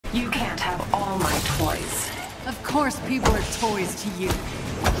can't have all my toys. Of course people are toys to you.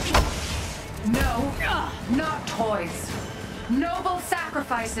 No, not toys. Noble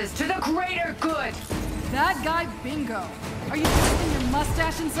sacrifices to the greater good. That guy Bingo. Are you putting your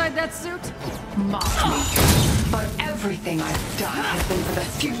mustache inside that suit? Mock me. But everything I've done has been for the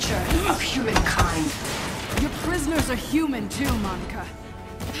future of humankind. Your prisoners are human too, Monica.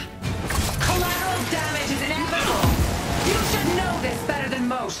 Collateral damage is inevitable. You should know this better than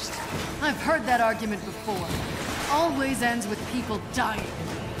most. I've heard that argument before. Always ends with people dying.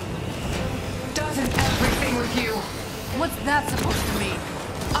 Doesn't everything with you? What's that supposed to mean?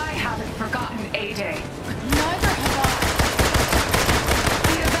 I haven't forgotten A-Day. Neither have I.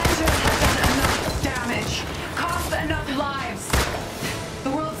 The Avengers have done enough damage, cost enough lives.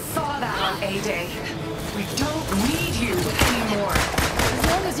 The world saw that on A-Day. We don't need you anymore. As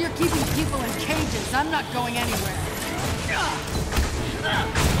long as you're keeping people in cages, I'm not going anywhere.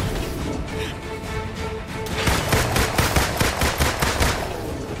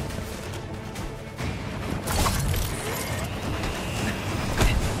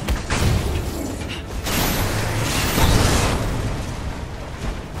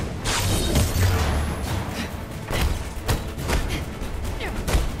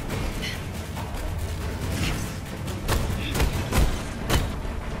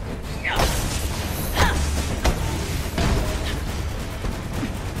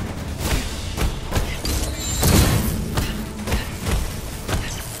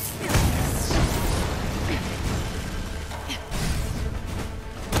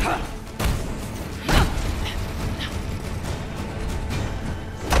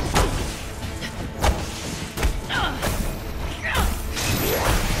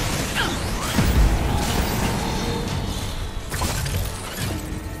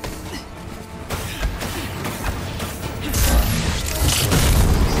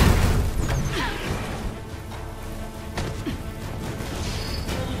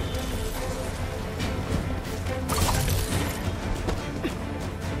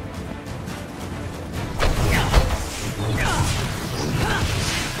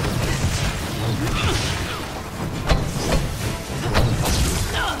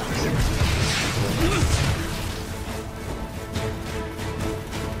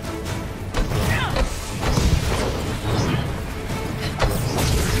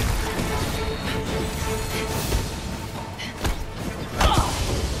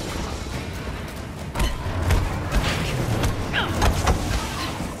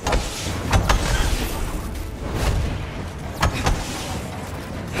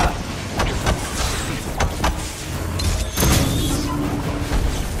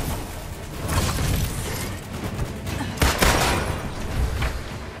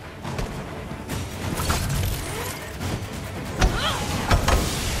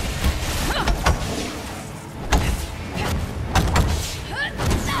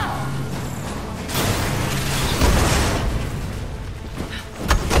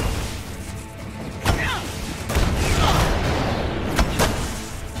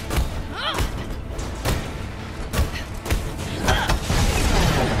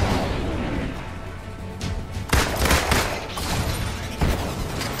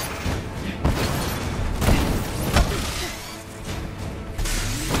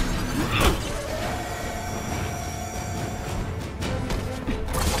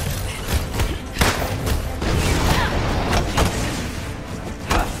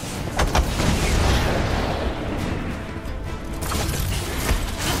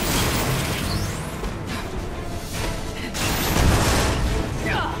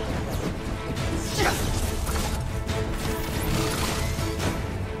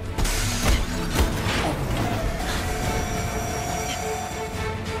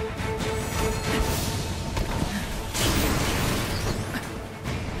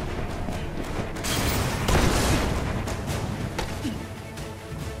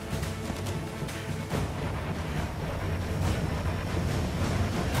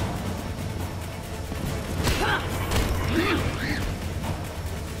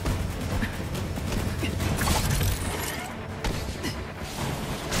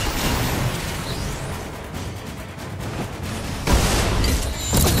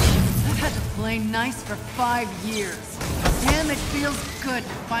 Playing nice for 5 years. Damn, it feels good to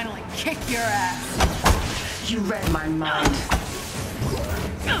finally kick your ass. You read my mind.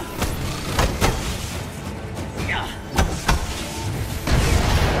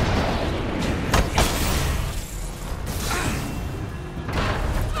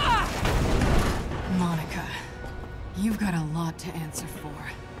 Monica, you've got a lot to answer for.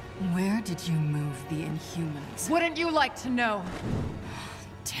 Where did you move the Inhumans? Wouldn't you like to know?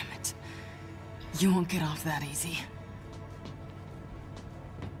 Damn it. You won't get off that easy.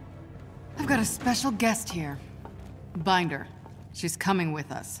 I've got a special guest here. Binder. She's coming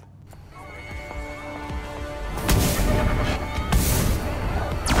with us.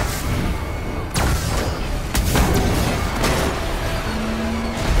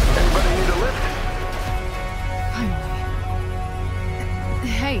 Anybody need a lift? Finally.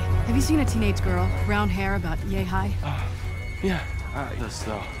 Hey, have you seen a teenage girl, brown hair, about yay high? Yeah, just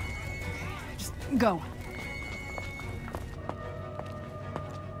Just go.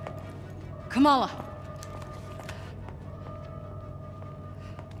 Kamala.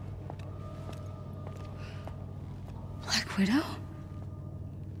 Black Widow?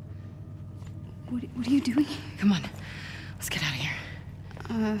 What are you doing? Come on. Let's get out of here.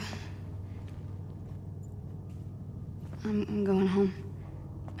 I'm going home.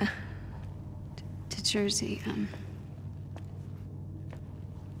 To Jersey.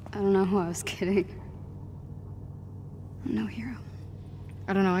 I don't know who I was kidding. I'm no hero.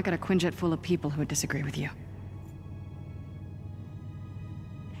 I don't know, I got a Quinjet full of people who would disagree with you.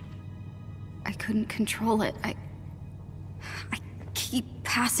 I couldn't control it. I keep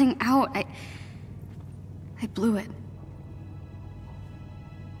passing out. I blew it.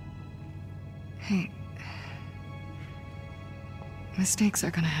 Hey. Mistakes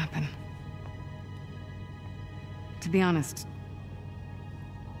are gonna happen. To be honest,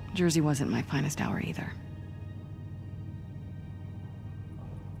 Jersey wasn't my finest hour either.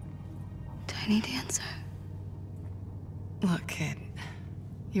 Tiny Dancer. Look, kid.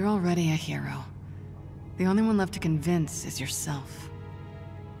 You're already a hero. The only one left to convince is yourself.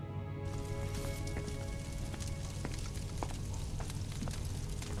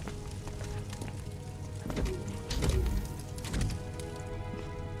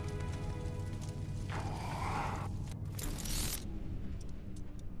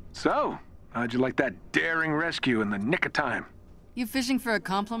 So, how'd you like that daring rescue in the nick of time? You fishing for a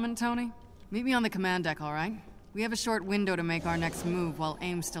compliment, Tony? Meet me on the command deck, all right? We have a short window to make our next move while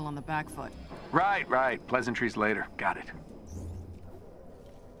AIM's still on the back foot. Right. Pleasantries later. Got it.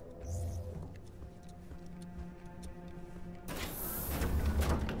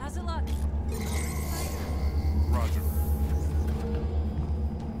 How's it look? Roger.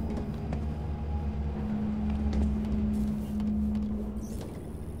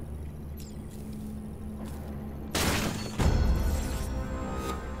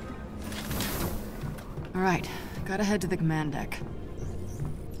 All right, gotta head to the command deck.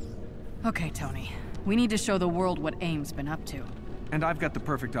 Okay, Tony. We need to show the world what AIM's been up to. And I've got the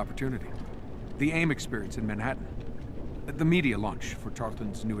perfect opportunity. The AIM experience in Manhattan. The media launch for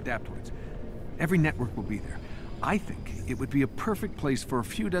Tarleton's new Adaptoids. Every network will be there. I think it would be a perfect place for a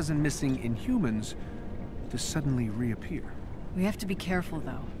few dozen missing Inhumans to suddenly reappear. We have to be careful,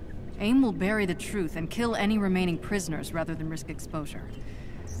 though. AIM will bury the truth and kill any remaining prisoners rather than risk exposure.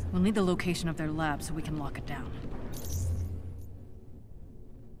 We'll need the location of their lab so we can lock it down.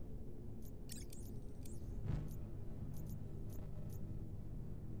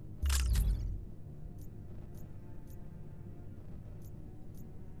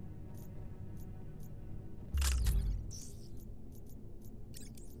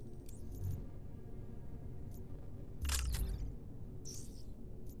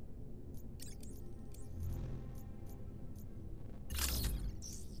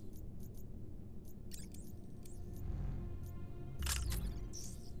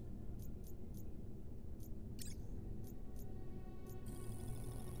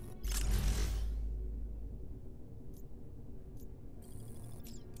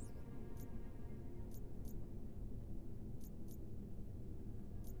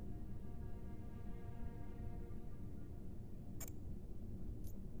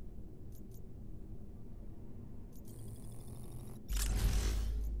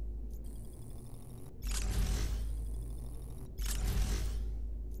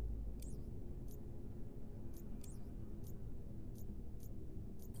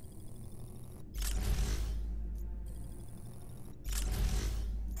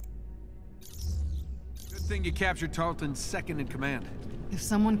 Good thing you captured Tarleton's second in command. If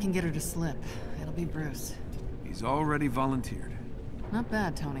someone can get her to slip, it'll be Bruce. He's already volunteered. Not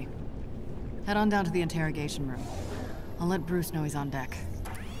bad, Tony. Head on down to the interrogation room. I'll let Bruce know he's on deck.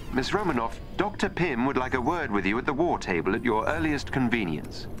 Miss Romanoff, Dr. Pym would like a word with you at the war table at your earliest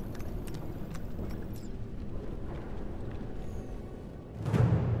convenience.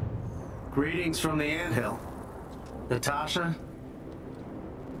 Greetings from the anthill. Natasha?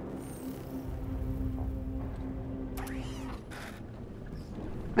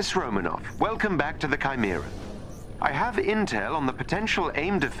 Miss Romanoff, welcome back to the Chimera. I have intel on the potential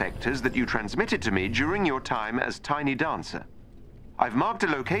AIM defectors that you transmitted to me during your time as Tiny Dancer. I've marked a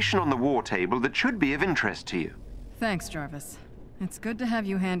location on the war table that should be of interest to you. Thanks, Jarvis. It's good to have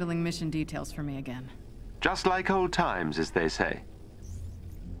you handling mission details for me again. Just like old times, as they say.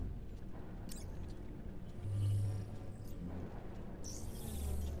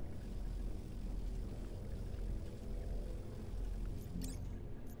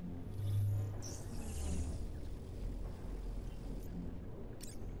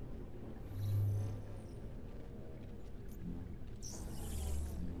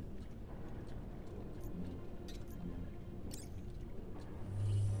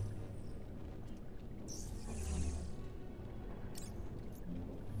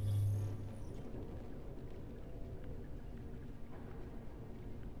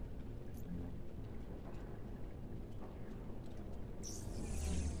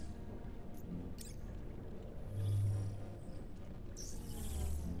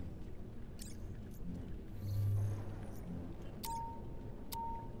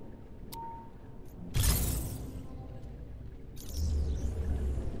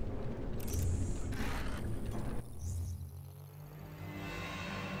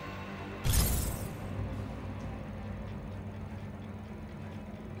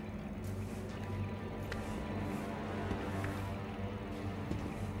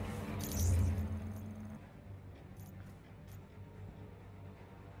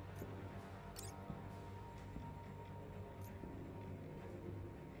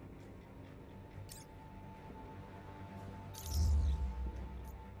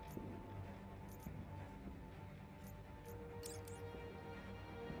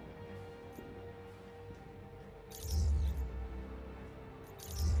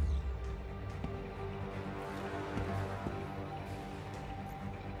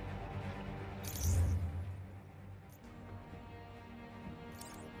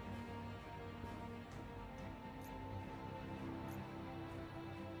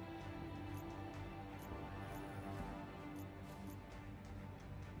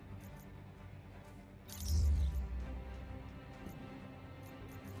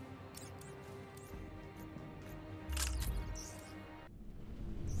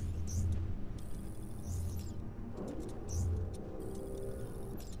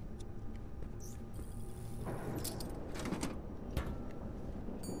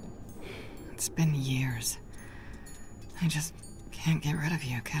 It's been years. I just can't get rid of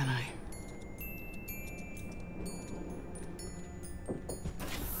you, can I?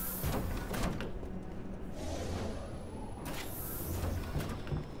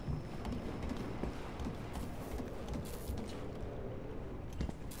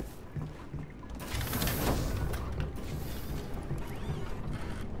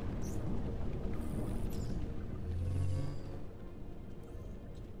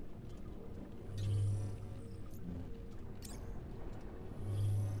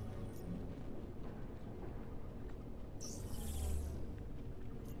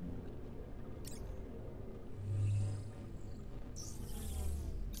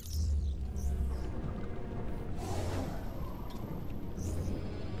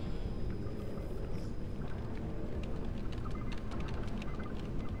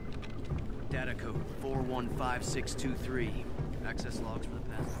 Data code 415623. Access logs for the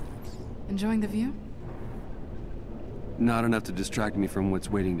past. Enjoying the view? Not enough to distract me from what's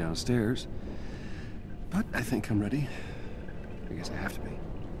waiting downstairs. But I think I'm ready. I guess I have to be.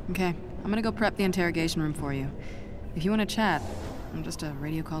 Okay, I'm gonna go prep the interrogation room for you. If you want to chat, I'm just a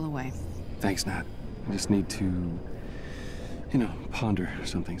radio call away. Thanks, Nat. I just need to, ponder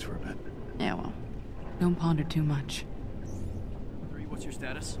some things for a bit. Yeah, well, don't ponder too much. 3, what's your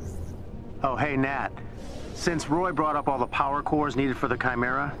status? Oh, hey, Nat. Since Roy brought up all the power cores needed for the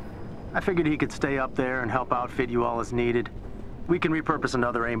Chimera, I figured he could stay up there and help outfit you all as needed. We can repurpose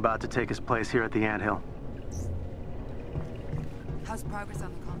another aimbot to take his place here at the anthill. How's progress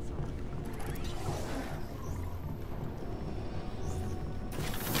on the console?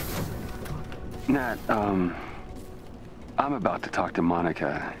 Nat, I'm about to talk to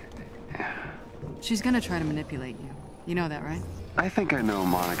Monica. She's gonna try to manipulate you. You know that, right? I think I know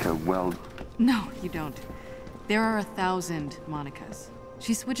Monica well. No, you don't. There are 1,000 Monicas.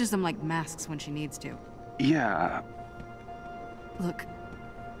 She switches them like masks when she needs to. Yeah. Look,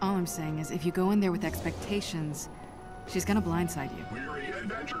 all I'm saying is if you go in there with expectations, she's gonna blindside you. Weary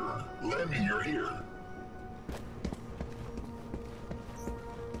adventurer, lend me your ear.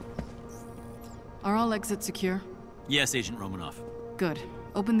 Are all exits secure? Yes, Agent Romanoff. Good.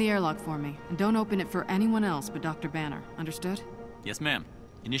 Open the airlock for me, and don't open it for anyone else but Dr. Banner. Understood? Yes, ma'am.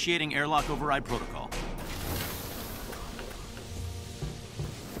 Initiating airlock override protocol.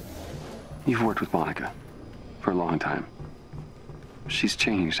 You've worked with Monica for a long time. She's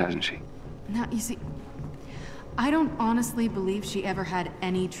changed, hasn't she? Now, you see, I don't honestly believe she ever had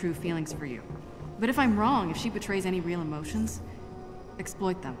any true feelings for you. But if I'm wrong, if she betrays any real emotions,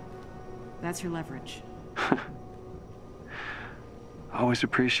 exploit them. That's your leverage. Always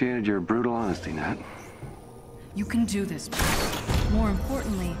appreciated your brutal honesty, Nat. You can do this, Bruce. More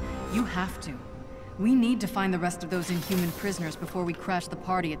importantly, you have to. We need to find the rest of those Inhuman prisoners before we crash the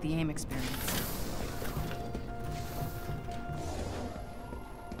party at the AIM experience.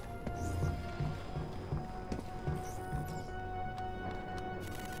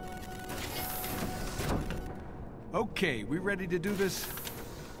 Okay, we ready to do this?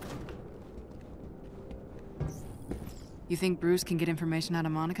 You think Bruce can get information out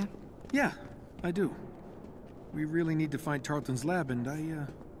of Monica? Yeah, I do. We really need to find Tarleton's lab, and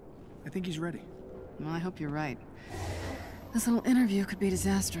I think he's ready. Well, I hope you're right. This little interview could be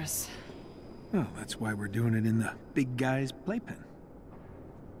disastrous. Well, that's why we're doing it in the big guy's playpen.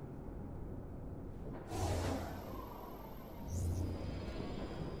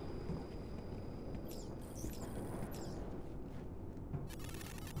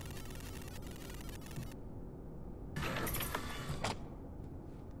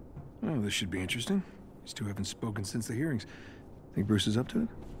 Oh, this should be interesting. These two haven't spoken since the hearings. Think Bruce is up to it?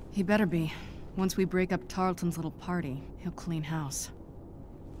 He better be. Once we break up Tarleton's little party, he'll clean house.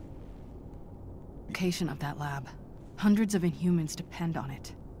 Location of that lab. Hundreds of Inhumans depend on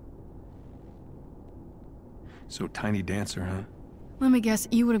it. So Tiny Dancer, huh? Let me guess,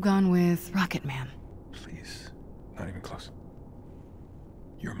 you would have gone with Rocket Man. Please. Not even close.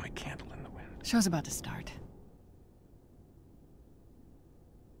 You're my candle in the wind. Show's about to start.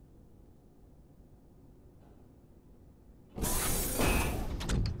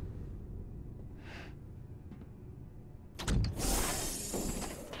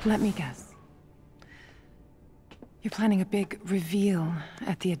 Let me guess. You're planning a big reveal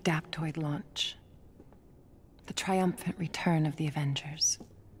at the Adaptoid launch. The triumphant return of the Avengers.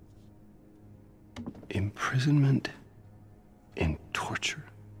 Imprisonment and torture.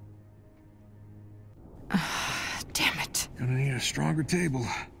 Damn it. Gonna need a stronger table.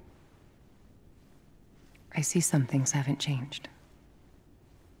 I see some things haven't changed.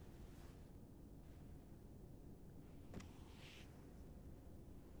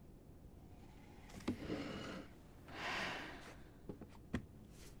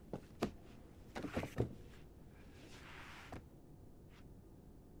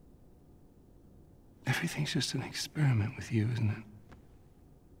 Everything's just an experiment with you, isn't it?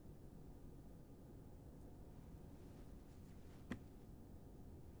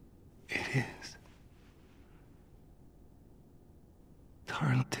 It is.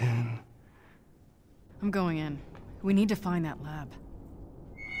 Tarleton. I'm going in. We need to find that lab.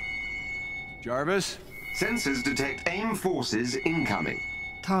 Jarvis? Sensors detect AIM forces incoming.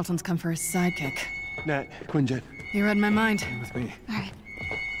 Tarleton's come for his sidekick. Nat, Quinjet. You read my mind. Stay with me. All right.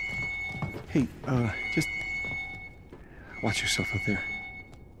 Hey, just watch yourself out there.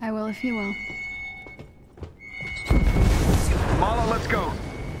 I will if you will. Mala, let's go.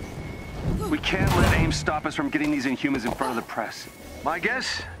 We can't let AIM stop us from getting these Inhumans in front of the press. My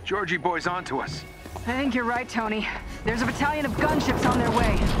guess? Georgie boy's onto us. I think you're right, Tony. There's a battalion of gunships on their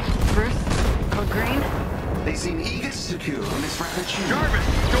way. Bruce? Code Green? They seem eager to secure Miss Rappaccini. Jarvis,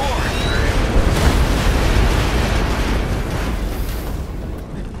 door!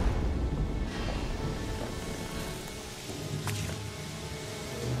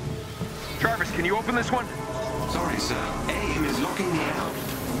 Jarvis, can you open this one? Sorry, sir. AIM is locking me out.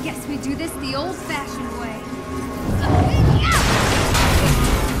 Guess we do this the old-fashioned way.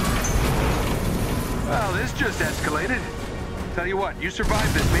 Well, this just escalated. Tell you what, you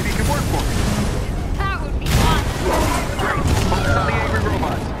survived this. Maybe you can work for me. That would be fun. Great. Focus on the angry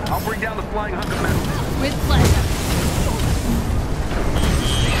robots. I'll bring down the flying hunk of metal. With pleasure.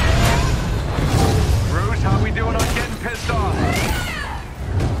 Bruce, how we doing on getting pissed off?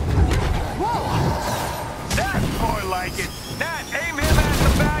 Whoa! That's more like it. Nat, aim him at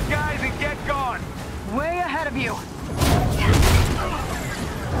the bad guys and get gone. Way ahead of you.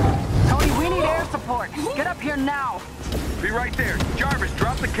 Tony, we need air support. Get up here now. Be right there. Jarvis,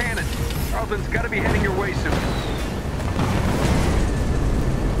 drop the cannon. Tarleton's got to be heading your way soon.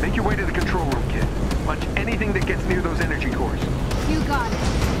 Make your way to the control room, kid. Punch anything that gets near those energy cores. You got it.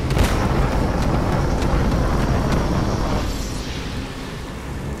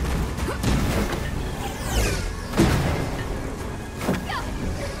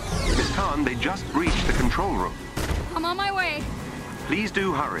 Miss Khan, they just breached the control room. I'm on my way. Please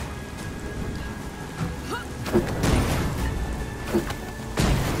do hurry.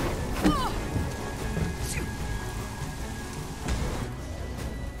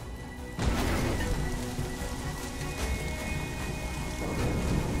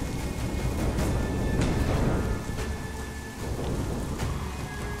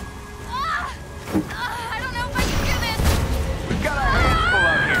 I don't know if I can do this. We've got our hands full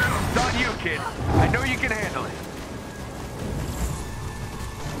out here. It's on you, kid. I know you can handle it.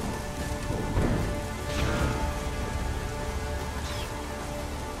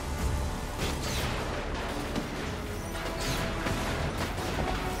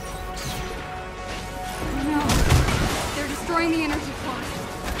 No, they're destroying the energy core.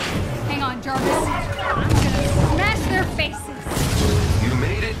 Hang on, Jarvis. I'm gonna smash their faces. You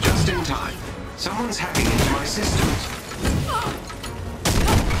made it just in time. Someone's hacking into my systems.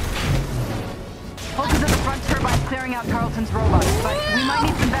 Focus at the front turbine clearing out Tarleton's robots, but we might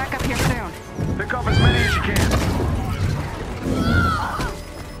need some backup here soon. Pick off as many as you can.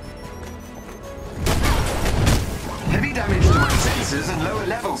 Heavy damage to my sensors and lower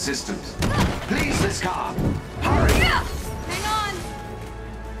level systems. Please, Miss Carr, hurry! Hang on.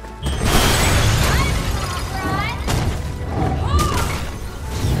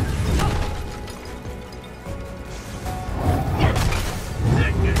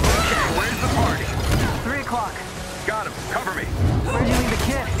 Okay, where's the party? 3 o'clock. Got him. Cover me. Where'd you leave the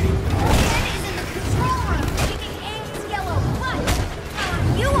kid? Eddie's in the control room, taking Ames' yellow punch. How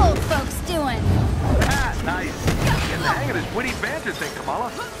are you old folks doing? Ah, nice. Getting the hang of this witty banter thing, Kamala.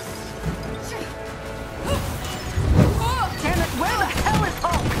 Damn it, where the hell is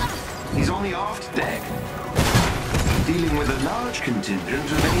Hulk? He's on the aft deck, dealing with a large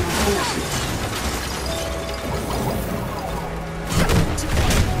contingent of AIM forces.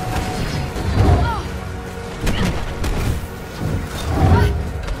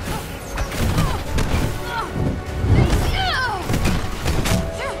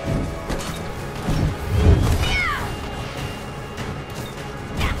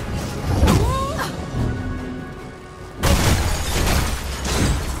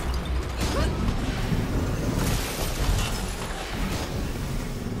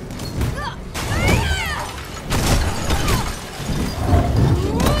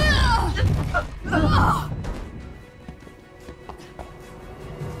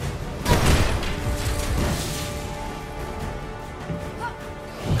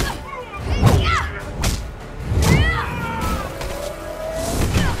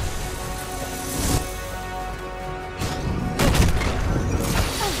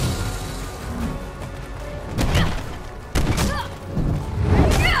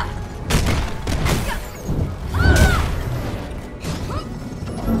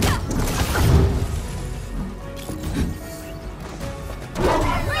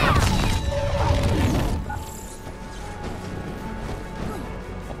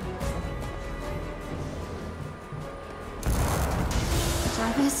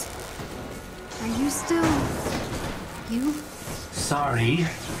 Jarvis, are you still... you? Sorry,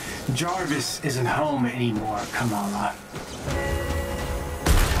 Jarvis isn't home anymore, Kamala.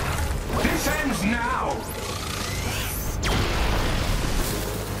 This ends now!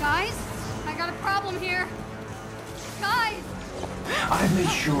 Guys, I got a problem here. Guys! I've made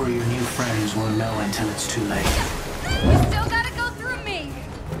sure your new friends won't know until it's too late. You still gotta go through me!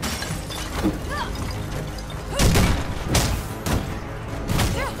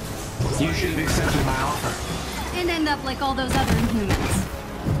 You should have accepted my offer. And end up like all those other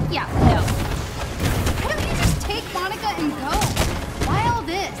Inhumans. Yeah, no. Why don't you just take Monica and go? Why all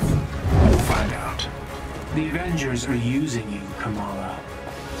this? We'll find out. The Avengers are using you, Kamala.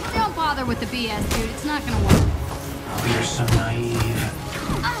 Don't bother with the BS, dude. It's not gonna work. Oh, you're so naive.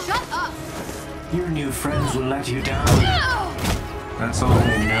 Shut up! Your new friends will let you down. No! That's all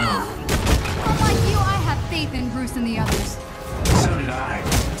they know. Unlike you, I have faith in Bruce and the others. So did I.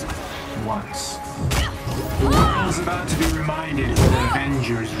 Once. The world's about to be reminded who the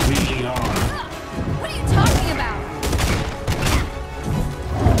Avengers really are. What are you talking about?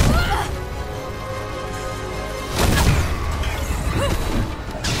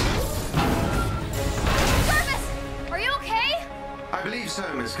 Jarvis! Are you okay? I believe so,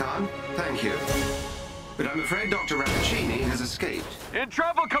 Miss Khan. Thank you. But I'm afraid Dr. Rappaccini has escaped. In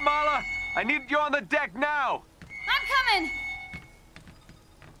trouble, Kamala! I need you on the deck now! I'm coming!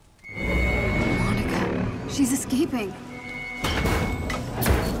 Monica, she's escaping.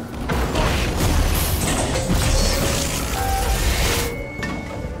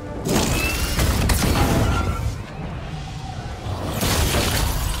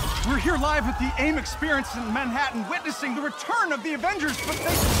 We're here live at the AIM experience in Manhattan, witnessing the return of the Avengers, but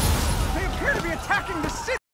they appear to be attacking the city.